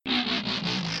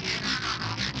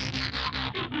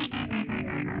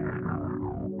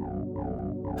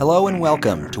Hello and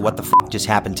welcome to What the F*** Just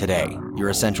Happened Today, your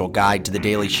essential guide to the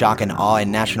daily shock and awe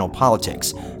in national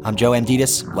politics. I'm Joe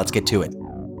Amditis. Let's get to it.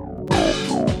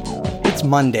 It's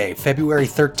Monday, February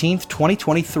 13th,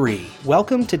 2023.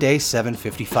 Welcome to day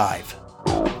 755.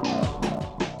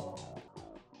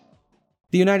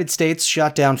 The United States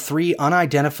shot down 3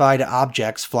 unidentified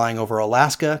objects flying over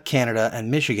Alaska, Canada,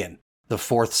 and Michigan, the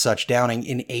 4th such downing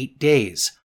in 8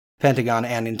 days. Pentagon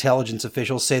and intelligence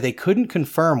officials say they couldn't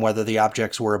confirm whether the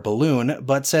objects were a balloon,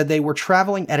 but said they were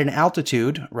traveling at an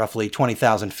altitude, roughly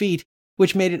 20,000 feet,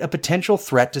 which made it a potential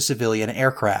threat to civilian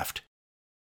aircraft.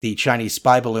 The Chinese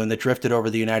spy balloon that drifted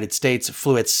over the United States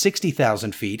flew at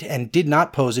 60,000 feet and did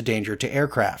not pose a danger to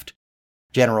aircraft.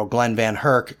 General Glenn Van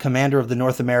Herk, commander of the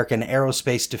North American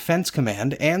Aerospace Defense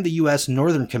Command and the U.S.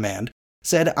 Northern Command,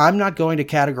 said, "I'm not going to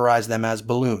categorize them as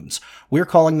balloons. We're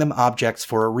calling them objects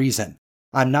for a reason.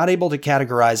 I'm not able to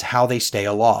categorize how they stay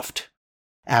aloft."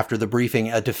 After the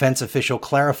briefing, a defense official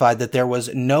clarified that there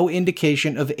was no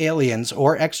indication of aliens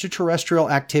or extraterrestrial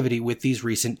activity with these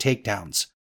recent takedowns.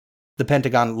 The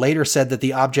Pentagon later said that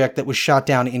the object that was shot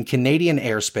down in Canadian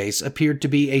airspace appeared to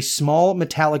be a small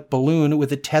metallic balloon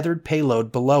with a tethered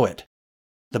payload below it.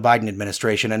 The Biden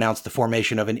administration announced the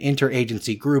formation of an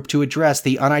interagency group to address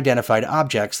the unidentified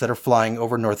objects that are flying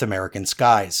over North American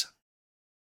skies.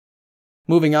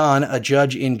 Moving on, a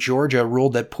judge in Georgia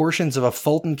ruled that portions of a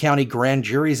Fulton County grand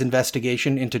jury's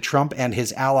investigation into Trump and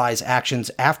his allies'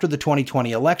 actions after the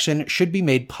 2020 election should be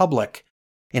made public.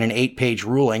 In an 8-page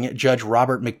ruling, Judge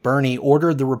Robert McBurney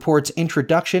ordered the report's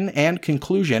introduction and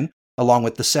conclusion, along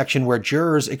with the section where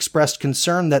jurors expressed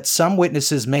concern that some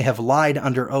witnesses may have lied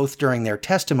under oath during their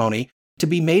testimony, to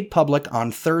be made public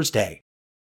on Thursday.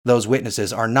 Those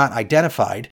witnesses are not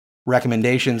identified.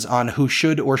 Recommendations on who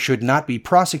should or should not be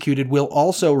prosecuted will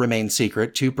also remain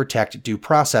secret to protect due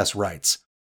process rights.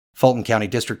 Fulton County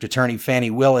District Attorney Fannie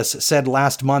Willis said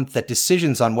last month that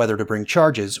decisions on whether to bring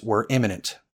charges were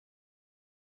imminent.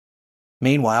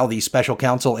 Meanwhile, the special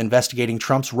counsel investigating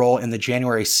Trump's role in the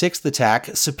January 6th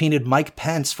attack subpoenaed Mike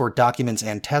Pence for documents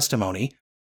and testimony.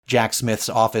 Jack Smith's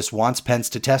office wants Pence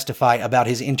to testify about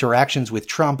his interactions with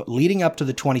Trump leading up to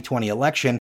the 2020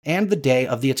 election and the day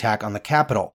of the attack on the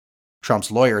Capitol.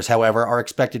 Trump's lawyers, however, are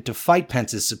expected to fight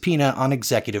Pence's subpoena on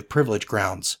executive privilege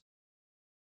grounds.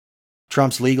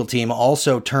 Trump's legal team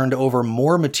also turned over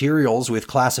more materials with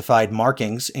classified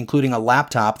markings, including a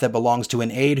laptop that belongs to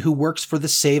an aide who works for the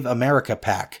Save America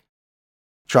PAC.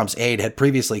 Trump's aide had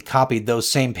previously copied those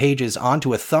same pages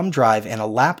onto a thumb drive and a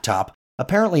laptop,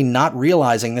 apparently not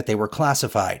realizing that they were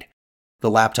classified. The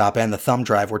laptop and the thumb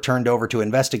drive were turned over to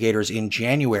investigators in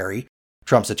January.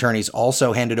 Trump's attorneys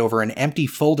also handed over an empty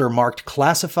folder marked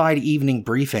Classified Evening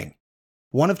Briefing.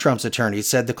 One of Trump's attorneys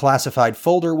said the classified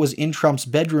folder was in Trump's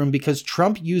bedroom because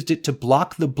Trump used it to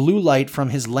block the blue light from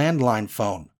his landline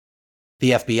phone.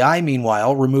 The FBI,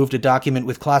 meanwhile, removed a document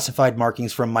with classified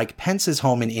markings from Mike Pence's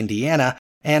home in Indiana,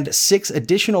 and 6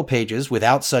 additional pages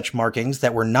without such markings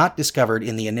that were not discovered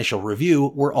in the initial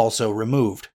review were also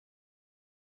removed.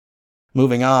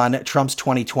 Moving on, Trump's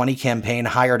 2020 campaign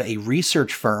hired a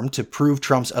research firm to prove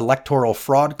Trump's electoral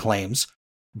fraud claims.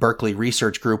 Berkeley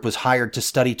Research Group was hired to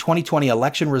study 2020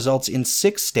 election results in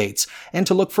 6 states and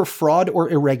to look for fraud or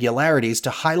irregularities to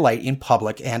highlight in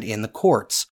public and in the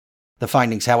courts. The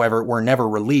findings, however, were never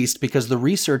released because the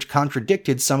research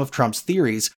contradicted some of Trump's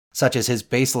theories, such as his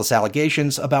baseless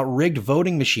allegations about rigged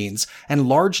voting machines and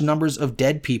large numbers of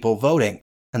dead people voting,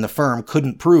 and the firm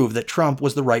couldn't prove that Trump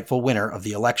was the rightful winner of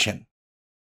the election.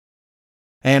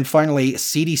 And finally,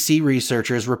 CDC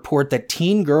researchers report that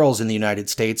teen girls in the United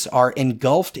States are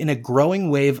engulfed in a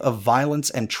growing wave of violence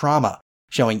and trauma,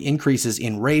 showing increases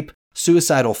in rape,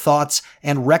 suicidal thoughts,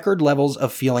 and record levels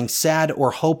of feeling sad or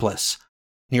hopeless.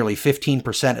 Nearly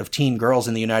 15% of teen girls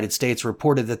in the United States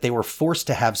reported that they were forced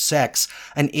to have sex,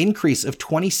 an increase of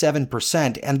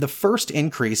 27% and the first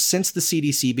increase since the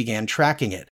CDC began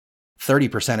tracking it.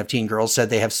 30% of teen girls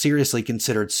said they have seriously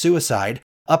considered suicide,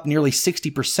 up nearly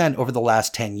 60% over the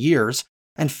last 10 years,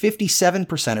 and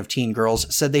 57% of teen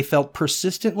girls said they felt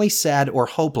persistently sad or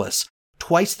hopeless,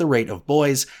 twice the rate of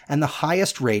boys and the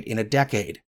highest rate in a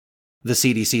decade. The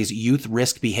CDC's Youth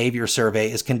Risk Behavior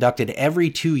Survey is conducted every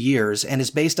 2 years and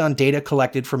is based on data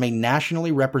collected from a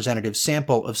nationally representative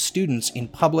sample of students in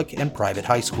public and private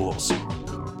high schools.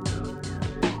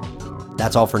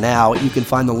 That's all for now. You can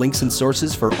find the links and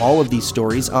sources for all of these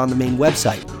stories on the main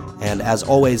website. And as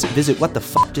always, visit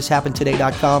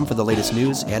whatthefjusthappenedtoday.com for the latest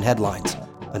news and headlines.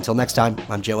 Until next time,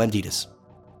 I'm Joe Amditis.